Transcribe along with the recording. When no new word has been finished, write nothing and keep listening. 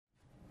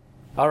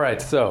All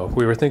right, so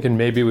we were thinking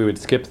maybe we would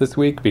skip this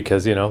week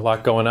because, a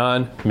lot going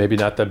on. Maybe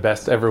not the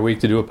best ever week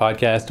to do a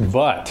podcast,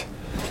 but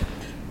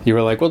you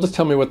were like, well, just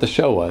tell me what the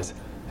show was.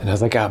 And I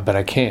was like, but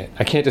I can't.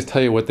 I can't just tell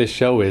you what this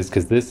show is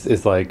because this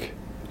is like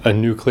a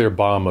nuclear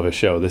bomb of a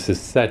show. This is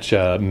such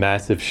a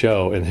massive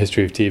show in the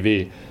history of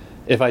TV.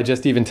 If I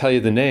just even tell you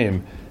the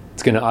name,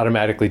 it's going to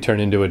automatically turn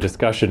into a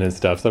discussion and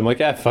stuff. So I'm like,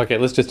 fuck it.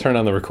 Let's just turn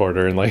on the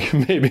recorder and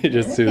maybe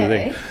just do the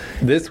thing.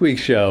 This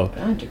week's show.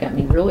 God, you got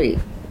me really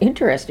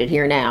interested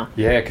here now.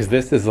 Yeah, because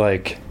this is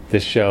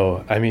this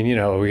show. I mean,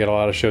 we got a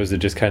lot of shows that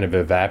just kind of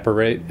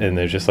evaporate and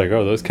they're just like,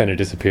 oh, those kind of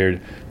disappeared.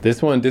 This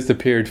one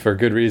disappeared for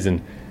good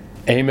reason.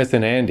 Amos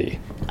and Andy.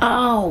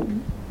 Oh,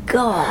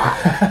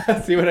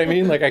 God. See what I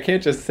mean? I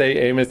can't just say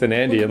Amos and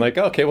Andy and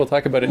okay, we'll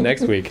talk about it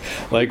next week.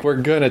 We're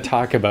going to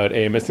talk about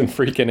Amos and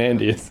freaking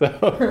Andy.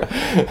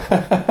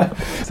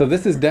 So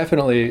this is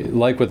definitely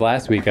with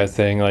last week, I was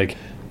saying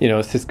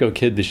Cisco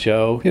Kid the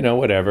show,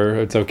 whatever,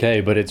 it's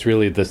okay, but it's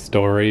really the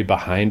story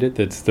behind it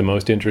that's the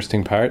most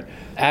interesting part.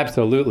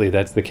 Absolutely,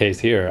 that's the case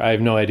here. I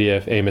have no idea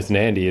if Amos and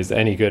Andy is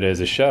any good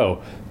as a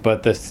show,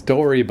 but the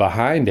story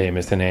behind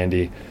Amos and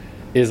Andy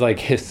is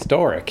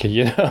historic,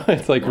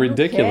 it's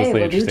ridiculously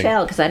well, interesting. Do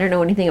tell, because I don't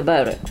know anything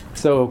about it.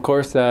 So, of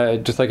course,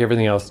 just like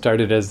everything else,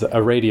 started as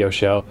a radio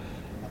show,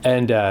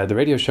 and the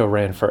radio show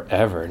ran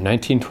forever,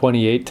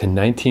 1928 to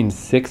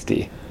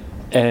 1960.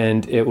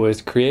 And it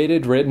was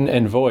created, written,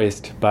 and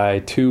voiced by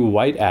two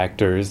white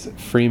actors,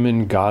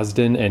 Freeman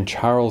Gosden and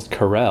Charles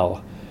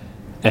Carell.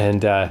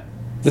 And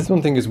this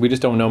one thing is we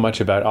just don't know much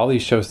about. All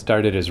these shows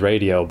started as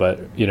radio,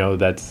 but,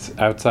 that's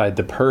outside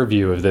the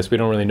purview of this. We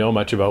don't really know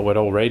much about what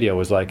old radio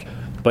was like.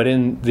 But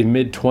in the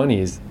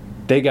mid-20s,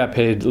 they got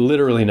paid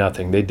literally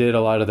nothing. They did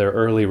a lot of their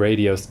early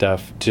radio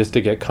stuff just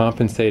to get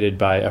compensated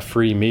by a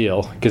free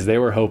meal because they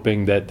were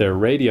hoping that their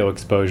radio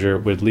exposure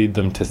would lead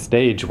them to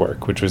stage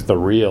work, which was the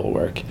real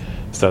work.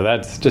 So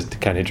that's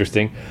just kind of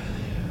interesting.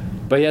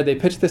 But yeah, they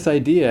pitched this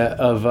idea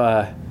of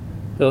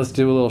let's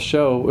do a little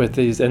show with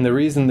these. And the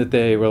reason that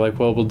they were like,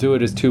 well, we'll do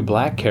it as two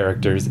black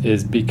characters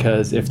is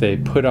because if they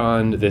put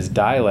on this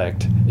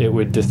dialect, it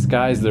would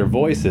disguise their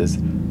voices.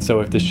 So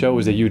if the show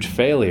was a huge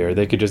failure,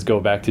 they could just go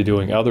back to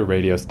doing other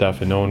radio stuff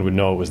and no one would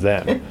know it was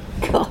them.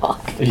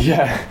 God.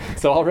 Yeah.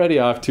 So already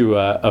off to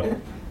a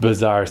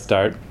bizarre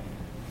start.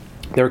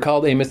 They were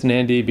called Amos and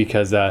Andy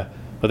because,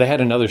 they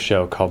had another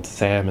show called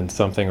Sam and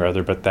something or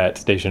other, but that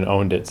station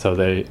owned it. So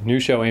the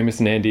new show, Amos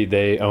and Andy,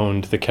 they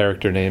owned the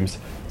character names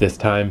this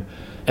time.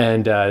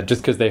 And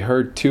just because they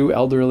heard two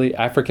elderly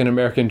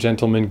African-American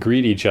gentlemen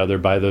greet each other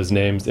by those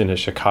names in a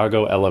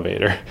Chicago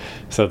elevator.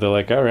 So they're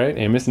like, all right,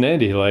 Amos and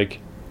Andy,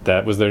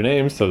 that was their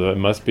name, so that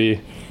must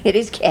be... It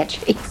is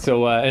catchy.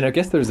 So, and I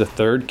guess there's a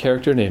third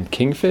character named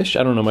Kingfish.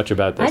 I don't know much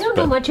about this. I don't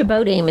know much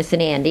about Amos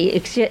and Andy.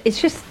 It's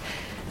just...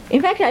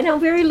 In fact, I know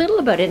very little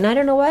about it, and I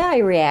don't know why I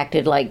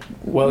reacted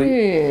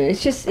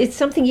it's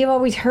something you've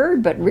always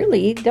heard, but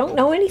really don't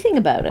know anything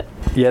about it.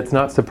 Yeah, it's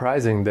not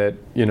surprising that,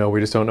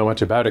 we just don't know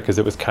much about it because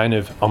it was kind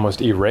of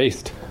almost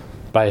erased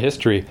by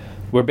history.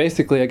 Where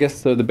basically, I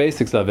guess, the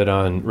basics of it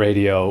on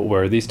radio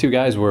were these two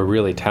guys were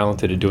really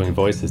talented at doing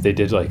voices. They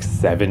did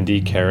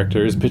 70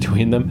 characters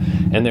between them,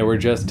 and there were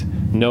just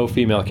no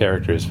female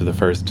characters for the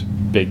first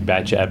big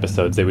batch of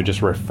episodes. They would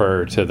just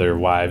refer to their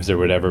wives or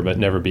whatever, but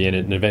never be in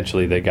it, and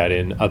eventually they got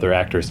in other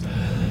actors.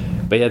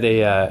 But yeah,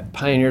 they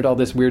pioneered all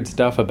this weird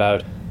stuff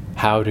about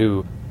how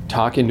to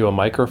talk into a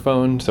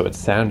microphone so it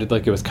sounded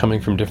like it was coming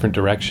from different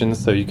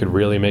directions so you could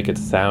really make it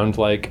sound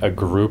like a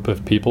group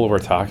of people were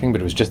talking,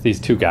 but it was just these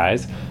two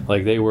guys.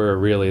 They were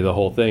really the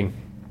whole thing.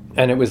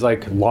 And it was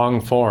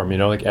long form,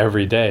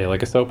 every day,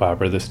 like a soap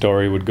opera, the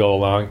story would go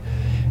along.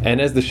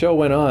 And as the show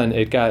went on,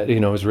 it got,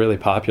 it was really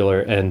popular,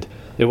 and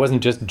it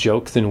wasn't just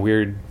jokes and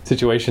weird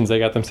situations they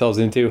got themselves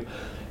into.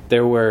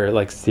 There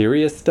were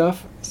serious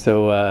stuff.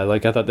 So I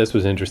thought this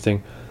was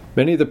interesting.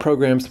 Many of the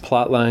program's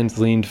plot lines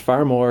leaned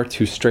far more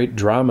to straight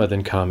drama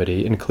than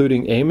comedy,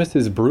 including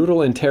Amos's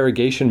brutal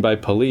interrogation by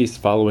police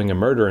following a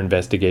murder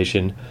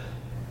investigation,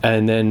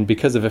 and then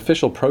because of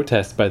official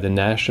protests by the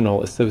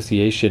National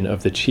Association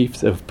of the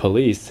Chiefs of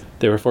Police,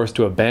 they were forced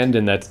to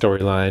abandon that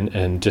storyline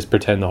and just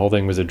pretend the whole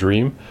thing was a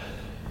dream.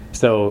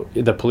 So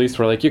the police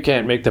were like, you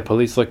can't make the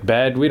police look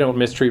bad, we don't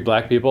mistreat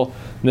black people.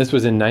 And this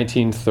was in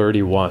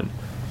 1931.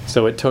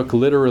 So it took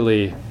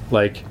literally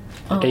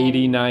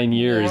 89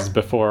 years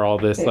before all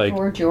this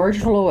before George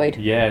Floyd.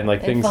 Yeah,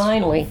 and things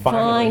finally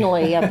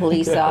a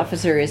police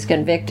officer is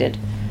convicted.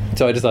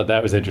 So I just thought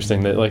that was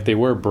interesting that they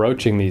were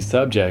broaching these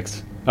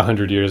subjects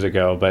 100 years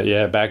ago, but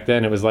yeah, back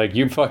then it was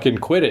you fucking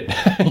quit it.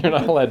 You're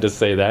not allowed to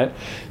say that.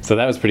 So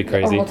that was pretty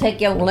crazy. Or we'll take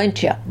you and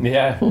lynch you.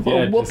 Yeah,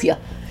 whoop you.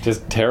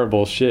 Just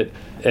terrible shit.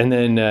 And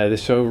then the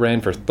show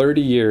ran for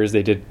 30 years.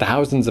 They did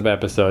thousands of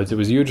episodes. It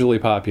was hugely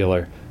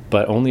popular,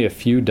 but only a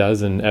few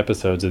dozen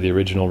episodes of the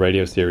original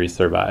radio series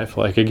survive.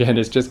 Again,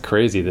 it's just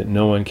crazy that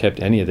no one kept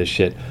any of this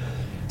shit.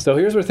 So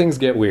here's where things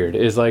get weird.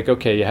 Is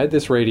okay, you had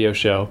this radio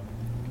show,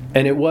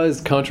 and it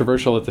was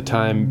controversial at the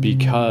time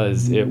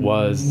because it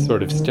was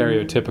sort of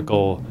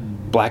stereotypical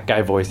black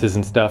guy voices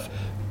and stuff,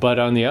 But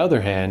on the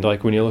other hand,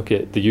 like when you look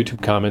at the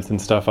YouTube comments and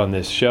stuff on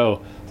this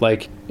show,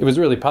 like it was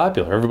really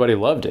popular. Everybody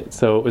loved it.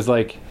 So it was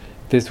like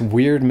this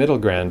weird middle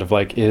ground of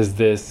like, is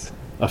this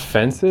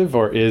offensive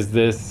or is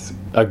this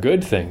a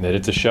good thing that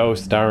it's a show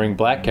starring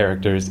black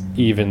characters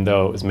even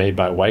though it was made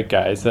by white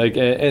guys? Like,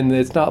 and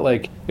it's not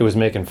like it was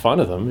making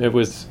fun of them. It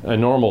was a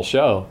normal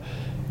show.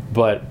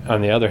 But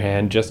on the other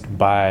hand, just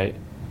by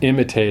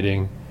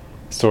imitating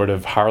sort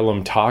of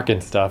Harlem talk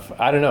and stuff,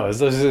 I don't know,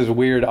 this is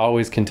weird,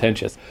 always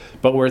contentious.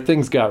 But where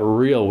things got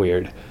real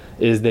weird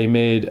is they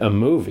made a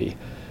movie,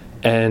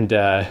 and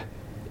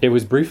it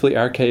was briefly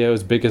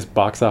RKO's biggest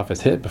box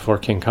office hit before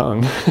King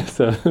Kong,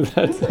 so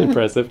that's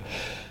impressive.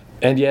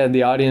 And yeah,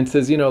 the audience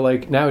is, you know,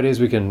 like nowadays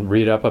we can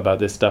read up about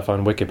this stuff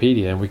on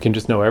Wikipedia and we can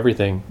just know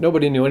everything.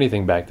 Nobody knew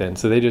anything back then,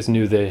 so they just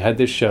knew they had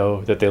this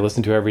show that they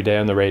listened to every day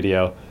on the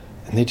radio,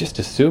 and they just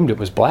assumed it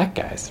was black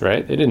guys,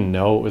 right? They didn't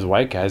know it was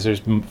white guys. There's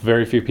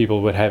very few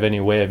people would have any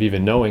way of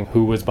even knowing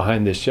who was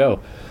behind this show.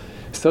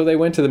 So they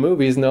went to the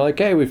movies and they're like,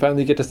 hey, we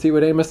finally get to see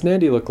what Amos and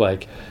Andy look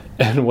like.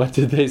 And what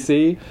did they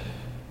see?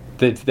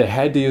 They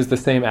had to use the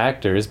same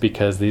actors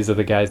because these are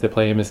the guys that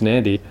play Amos and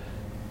Andy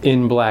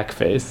in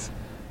blackface.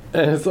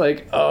 And it's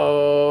like,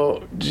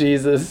 oh,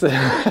 Jesus,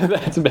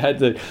 that's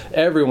bad.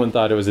 Everyone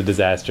thought it was a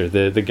disaster.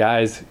 The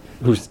guys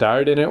who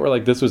starred in it were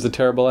like, this was a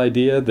terrible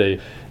idea. They,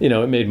 you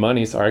know, it made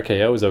money, so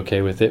RKO was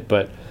okay with it.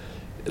 But,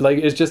 like,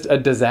 it's just a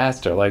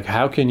disaster. Like,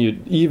 how can you,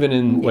 even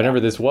in whenever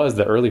this was,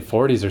 the early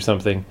 40s or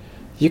something,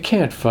 you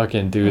can't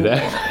fucking do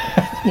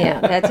that.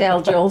 Yeah, that's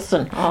Al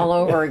Jolson all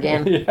over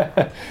again.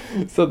 Yeah.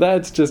 So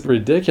that's just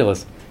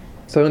ridiculous.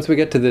 So once we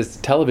get to this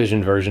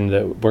television version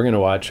that we're going to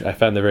watch, I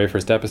found the very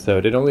first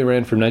episode. It only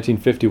ran from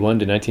 1951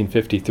 to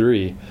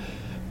 1953.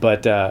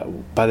 But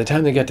by the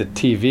time they get to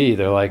TV,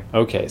 they're like,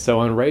 okay, so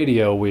on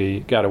radio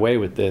we got away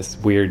with this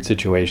weird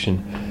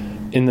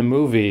situation. In the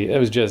movie, it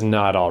was just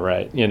not all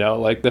right. You know,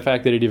 like the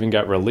fact that it even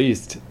got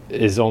released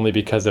is only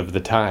because of the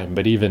time.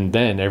 But even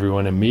then,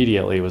 everyone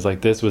immediately was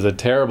like, this was a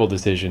terrible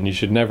decision. You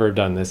should never have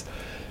done this.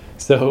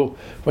 So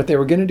what they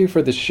were going to do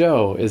for the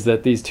show is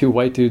that these two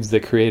white dudes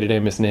that created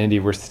Amos and Andy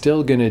were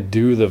still going to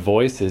do the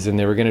voices, and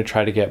they were going to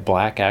try to get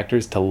black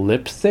actors to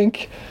lip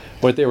sync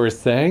what they were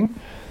saying.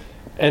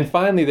 And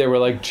finally they were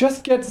like,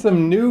 just get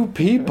some new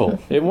people.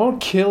 It won't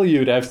kill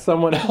you to have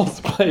someone else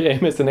play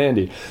Amos and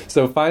Andy.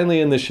 So finally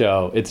in the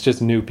show, it's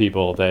just new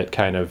people that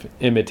kind of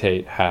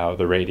imitate how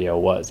the radio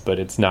was, but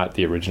it's not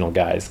the original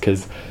guys.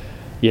 Because,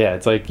 yeah,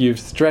 it's like you've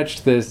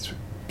stretched this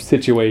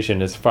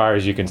situation as far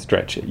as you can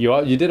stretch it.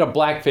 You did a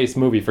blackface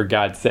movie, for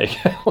God's sake.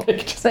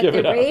 Like, just but give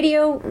it the up.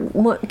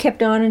 radio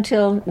kept on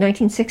until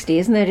 1960.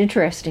 Isn't that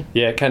interesting?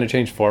 Yeah, it kind of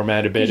changed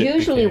format a bit.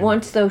 Usually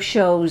once those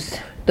shows,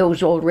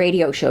 those old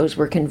radio shows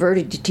were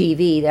converted to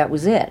TV, that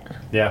was it.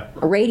 Yeah.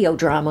 A radio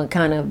drama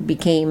kind of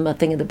became a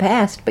thing of the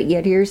past, but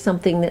yet here's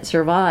something that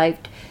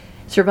survived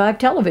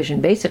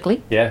television,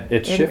 basically. Yeah,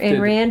 it shifted.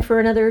 And ran for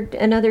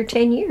another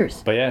 10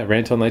 years. But yeah, it ran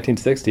until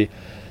 1960.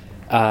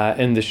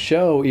 And the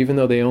show, even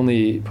though they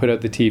only put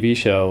out the TV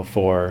show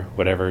for,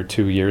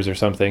 2 years or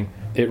something,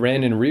 it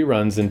ran in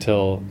reruns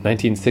until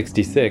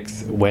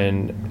 1966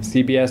 when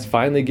CBS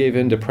finally gave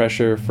in to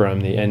pressure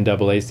from the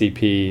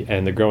NAACP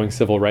and the growing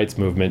civil rights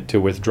movement to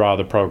withdraw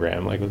the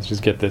program. Like, let's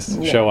just get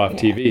this show off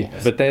TV. Yeah.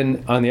 But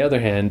then, on the other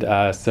hand,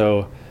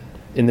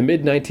 in the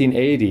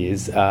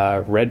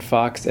mid-1980s, Red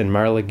Fox and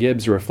Marla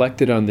Gibbs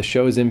reflected on the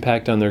show's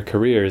impact on their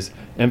careers,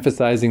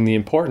 emphasizing the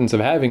importance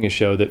of having a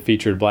show that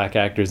featured black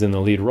actors in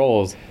the lead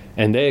roles,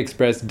 and they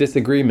expressed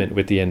disagreement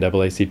with the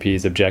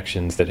NAACP's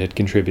objections that had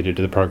contributed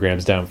to the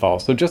program's downfall.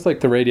 So just like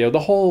the radio, the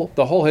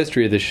whole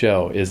history of the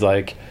show is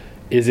like,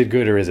 is it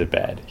good or is it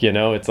bad? You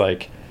know, it's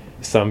like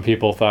some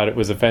people thought it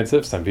was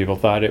offensive, some people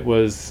thought it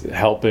was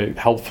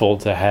helpful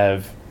to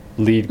have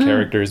lead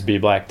characters be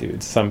black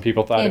dudes. Some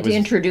people thought it was... to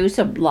introduce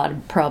a lot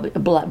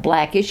of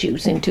black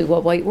issues into a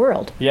white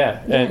world.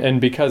 Yeah,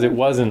 and because it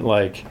wasn't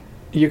like...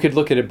 You could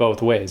look at it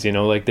both ways, you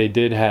know, like they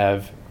did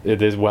have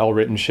this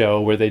well-written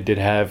show where they did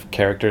have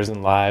characters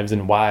and lives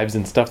and wives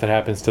and stuff that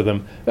happens to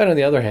them. But on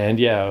the other hand,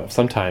 yeah,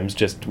 sometimes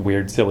just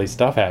weird, silly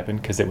stuff happened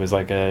because it was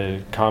like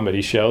a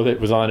comedy show that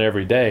was on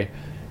every day.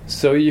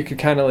 So you could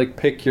kind of like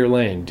pick your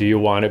lane. Do you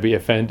want to be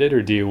offended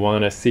or do you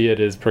want to see it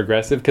as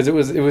progressive? Because it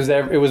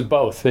was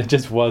both. It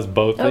just was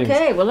both things.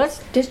 Okay, well,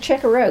 let's just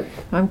check her out.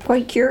 I'm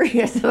quite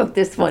curious about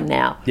this one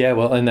now. Yeah,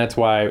 well, and that's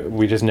why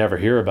we just never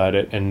hear about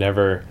it and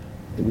never...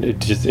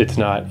 It's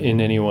not in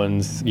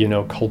anyone's, you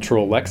know,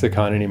 cultural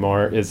lexicon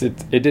anymore.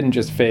 It didn't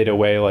just fade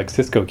away like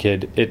Cisco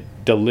Kid. It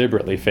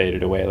deliberately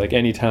faded away. Like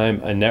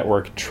anytime a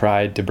network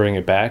tried to bring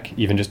it back,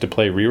 even just to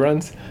play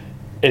reruns,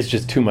 it's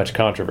just too much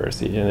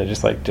controversy, and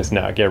they're just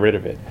now get rid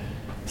of it.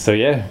 So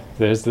yeah,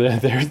 that's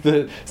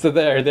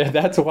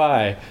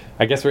why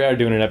I guess we are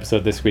doing an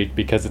episode this week,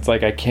 because it's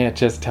like I can't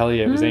just tell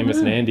you it was Amos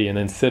and Andy and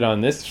then sit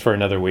on this for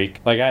another week.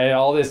 Like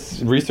all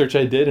this research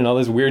I did and all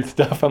this weird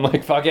stuff, I'm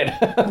like, fuck it,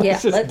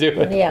 let's do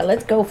it. Yeah,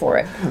 let's go for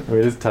it.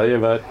 We just tell you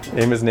about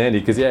Amos and Andy,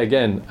 because yeah,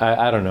 again,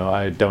 I don't know,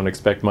 I don't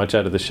expect much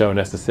out of the show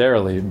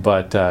necessarily,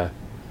 but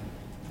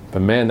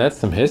But man, that's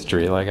some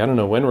history. Like, I don't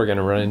know when we're going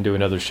to run into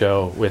another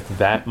show with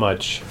that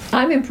much.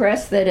 I'm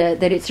impressed that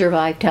it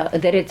survived.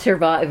 That it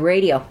survived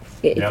radio.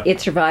 It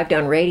survived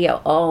on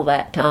radio all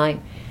that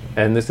time.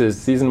 And this is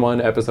season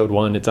 1, episode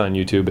 1. It's on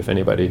YouTube if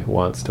anybody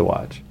wants to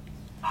watch.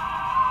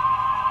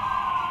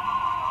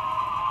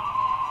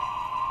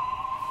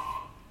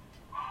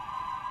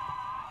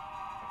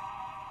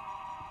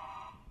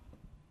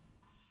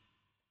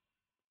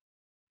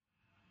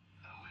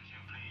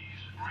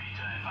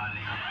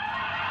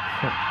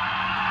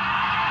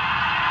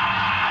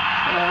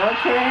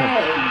 Okay,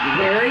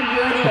 very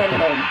good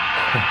ending.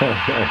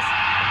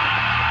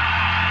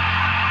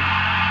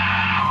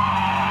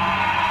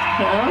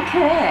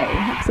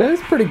 Okay. So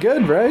that's pretty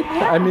good, right?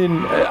 Yeah. I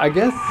mean, I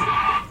guess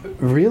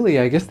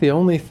the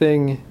only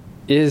thing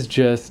is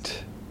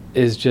just,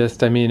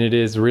 I mean, it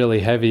is really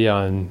heavy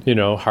on,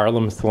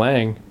 Harlem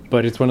slang.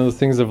 But it's one of those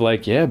things of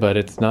like, yeah, but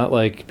it's not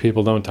like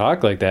people don't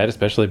talk like that,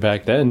 especially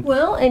back then.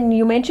 Well, and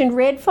you mentioned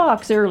Red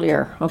Fox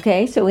earlier,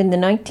 okay? So in the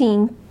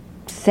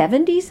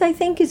 1970s, I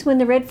think, is when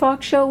the Red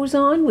Fox show was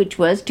on, which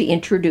was to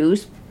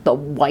introduce the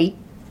white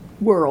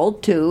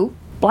world to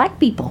black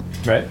people.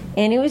 Right.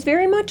 And it was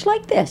very much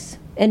like this.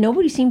 And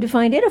nobody seemed to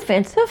find it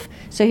offensive.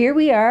 So here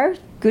we are,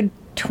 good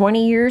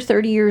 20 years,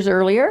 30 years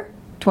earlier.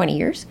 20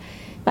 years.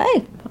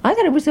 Hey, I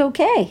thought it was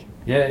okay.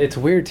 Yeah, it's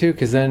weird too,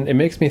 because then it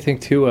makes me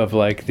think too of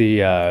like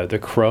the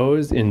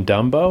crows in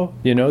Dumbo,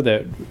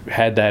 that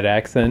had that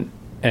accent,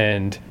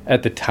 and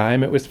at the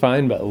time it was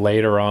fine, but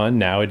later on,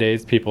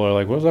 nowadays, people are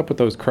like, "What's up with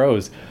those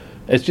crows?"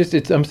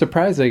 I'm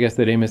surprised, I guess,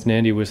 that Amos and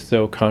Andy was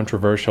so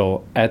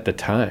controversial at the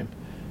time.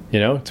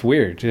 It's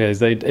weird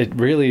because it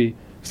really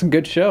was a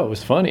good show. It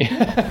was funny.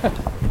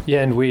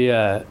 Yeah, and we,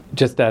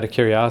 just out of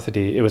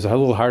curiosity, it was a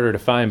little harder to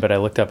find, but I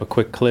looked up a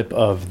quick clip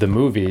of the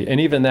movie,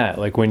 and even that,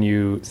 like when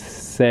you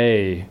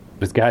say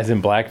this guy's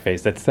in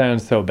blackface, that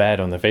sounds so bad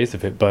on the face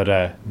of it, but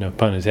no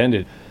pun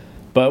intended.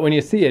 But when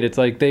you see it, it's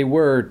like they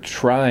were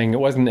trying. It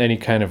wasn't any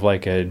kind of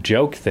like a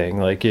joke thing.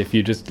 Like if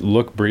you just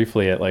look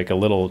briefly at like a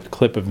little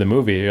clip of the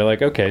movie, you're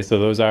like, okay, so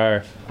those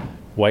are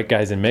white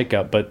guys in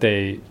makeup, but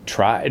they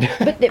tried.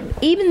 But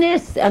even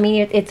this, I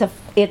mean, it's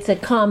a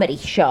comedy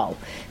show,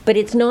 but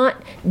it's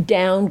not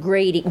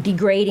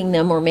degrading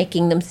them or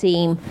making them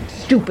seem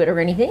stupid or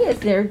anything.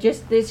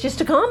 It's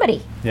just a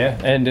comedy. Yeah,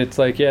 and it's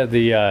like,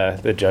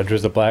 the judge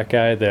was a black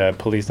guy, the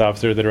police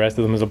officer that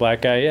arrested them was a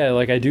black guy. Yeah,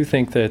 like I do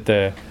think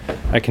that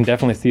I can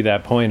definitely see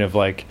that point of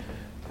like,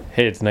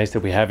 hey, it's nice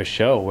that we have a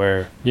show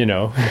where,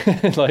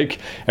 like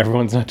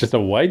everyone's not just a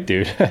white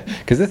dude.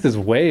 Because this is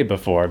way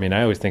before. I mean,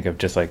 I always think of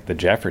just like the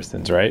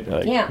Jeffersons, right?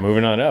 Like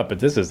moving on up, but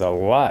this is a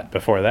lot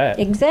before that.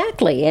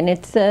 Exactly, and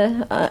it's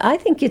I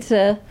think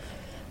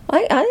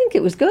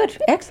it was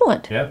good,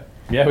 excellent. Yeah.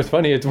 Yeah, it was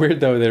funny. It's weird,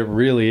 though, that it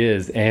really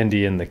is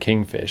Andy and the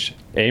Kingfish.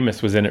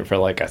 Amos was in it for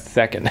like a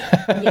second.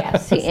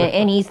 Yes,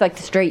 and he's like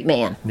the straight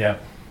man. Yeah.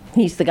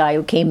 He's the guy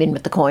who came in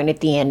with the coin at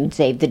the end and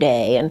saved the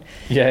day.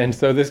 And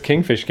so this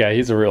Kingfish guy,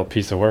 he's a real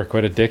piece of work.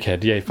 What a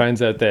dickhead. Yeah, he finds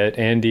out that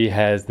Andy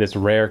has this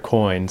rare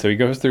coin. So he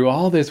goes through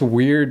all this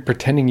weird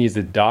pretending he's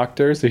a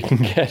doctor so he can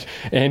get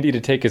Andy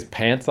to take his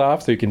pants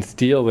off so he can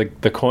steal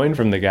the coin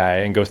from the guy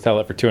and go sell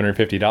it for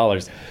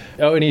 $250.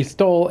 Oh, and he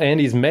stole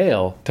Andy's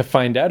mail to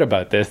find out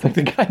about this. Like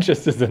the guy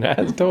just is an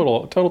ass,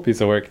 total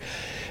piece of work.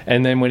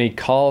 And then when he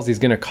calls, he's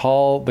going to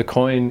call the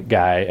coin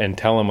guy and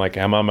tell him, like,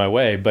 I'm on my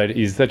way. But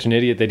he's such an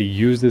idiot that he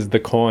uses the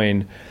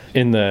coin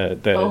in the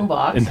phone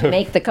box to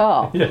make the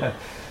call. Yeah.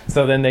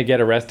 So then they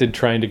get arrested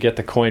trying to get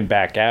the coin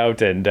back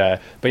out. And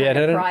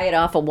pry it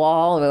off a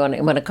wall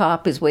when a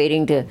cop is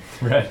waiting to,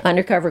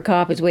 undercover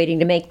cop is waiting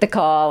to make the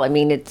call. I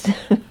mean, it's...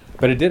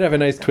 But it did have a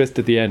nice twist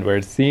at the end where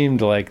it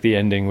seemed like the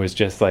ending was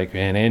just like,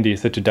 man, Andy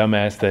is such a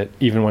dumbass that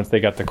even once they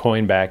got the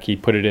coin back, he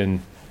put it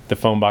in the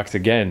phone box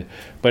again.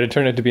 But it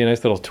turned out to be a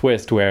nice little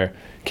twist where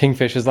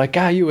Kingfish is like,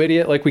 you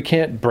idiot, like we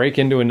can't break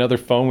into another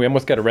phone, we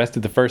almost got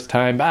arrested the first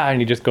time, and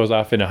he just goes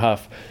off in a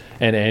huff,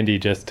 and Andy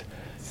just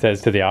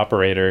says to the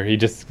operator, he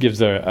just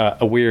gives a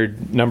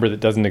weird number that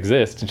doesn't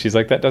exist, and she's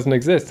like, that doesn't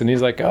exist, and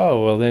he's like,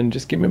 oh well then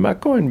just give me my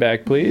coin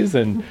back please,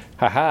 and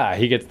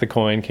he gets the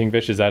coin,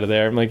 Kingfish is out of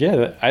there. I'm like,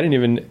 yeah, I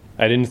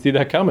didn't see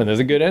that coming. There's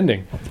a good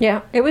ending.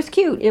 Yeah, it was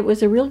cute. It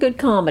was a real good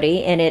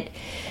comedy, and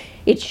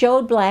it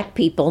showed black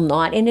people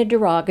not in a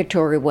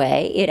derogatory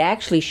way. It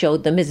actually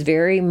showed them as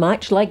very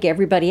much like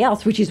everybody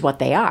else, which is what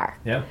they are.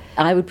 Yeah.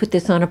 I would put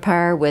this on a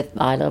par with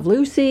I Love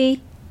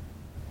Lucy.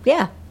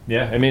 Yeah.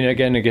 Yeah, I mean,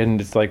 again,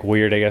 it's like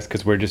weird, I guess,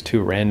 because we're just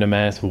two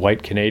random-ass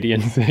white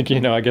Canadians. Like,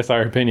 I guess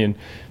our opinion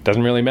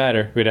doesn't really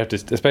matter. We'd have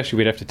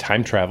to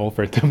time travel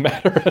for it to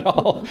matter at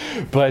all.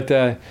 But,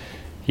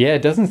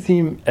 it doesn't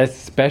seem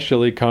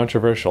especially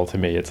controversial to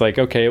me. It's like,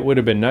 okay, it would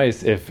have been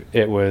nice if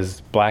it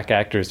was black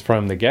actors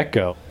from the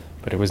get-go.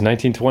 But it was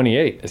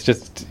 1928. It's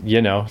just,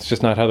 it's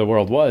just not how the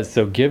world was.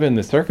 So given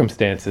the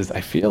circumstances, I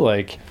feel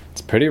like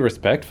it's pretty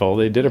respectful.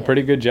 They did a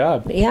pretty good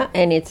job. Yeah,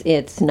 and it's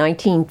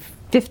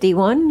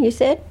 1951, you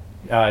said?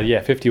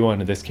 51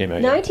 and this came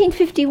out.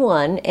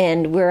 1951,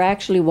 and we're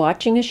actually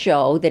watching a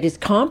show that is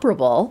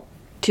comparable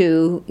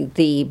to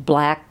the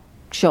black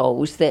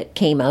shows that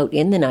came out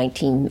in the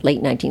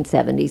late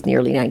 1970s, and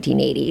early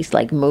 1980s,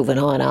 like Moving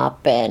On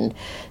Up and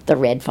The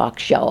Red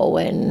Fox Show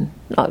and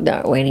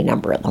any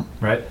number of them.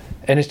 Right.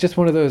 And it's just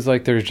one of those,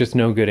 like, there's just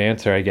no good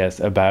answer, I guess,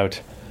 about,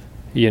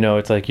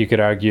 it's like you could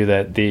argue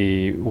that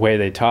the way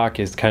they talk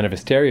is kind of a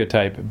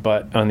stereotype,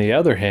 but on the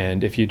other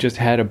hand, if you just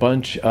had a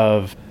bunch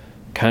of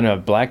kind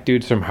of black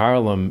dudes from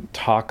Harlem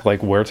talk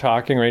like we're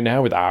talking right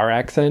now with our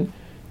accent,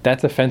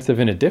 that's offensive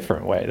in a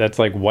different way. That's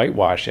like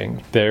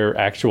whitewashing their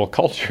actual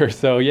culture.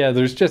 So yeah,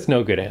 there's just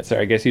no good answer.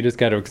 I guess you just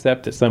got to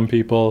accept that some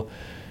people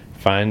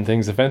find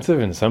things offensive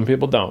and some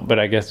people don't. But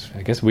I guess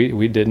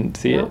we didn't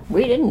see it.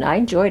 We didn't. I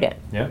enjoyed it.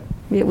 Yeah.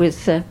 It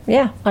was, I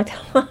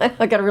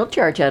got a real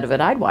charge out of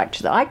it. I'd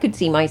watch. I could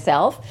see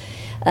myself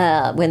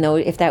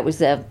if that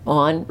was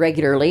on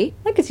regularly.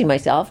 I could see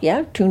myself,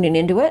 tuning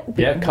into it.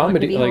 Yeah,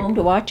 comedy. To be home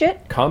to watch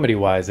it.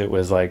 Comedy-wise, it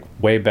was like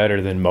way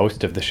better than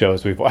most of the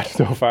shows we've watched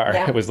so far.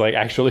 Yeah. It was like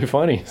actually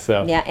funny.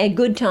 So yeah, and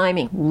good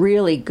timing,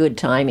 really good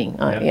timing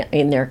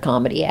in their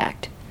comedy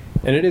act.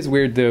 And it is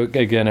weird, though,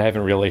 again, I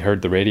haven't really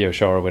heard the radio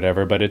show or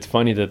whatever, but it's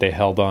funny that they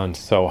held on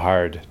so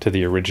hard to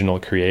the original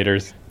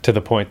creators to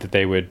the point that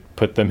they would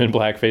put them in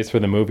blackface for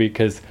the movie,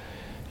 because,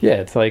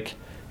 it's like,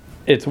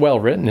 it's well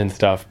written and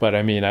stuff, but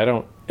I mean, I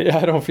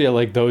don't feel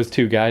like those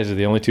two guys are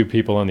the only two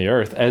people on the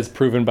earth, as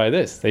proven by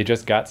this. They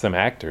just got some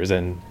actors,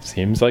 and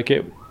seems like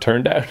it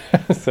turned out.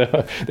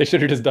 So they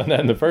should have just done that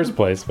in the first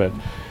place, but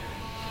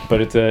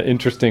it's an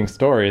interesting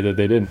story that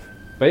they didn't.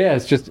 But yeah,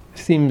 it just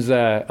seems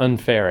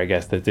unfair, I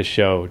guess, that this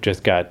show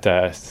just got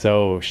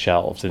so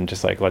shelved and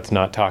just like, let's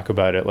not talk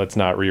about it, let's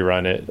not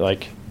rerun it.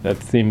 Like,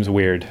 that seems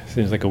weird.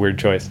 Seems like a weird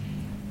choice.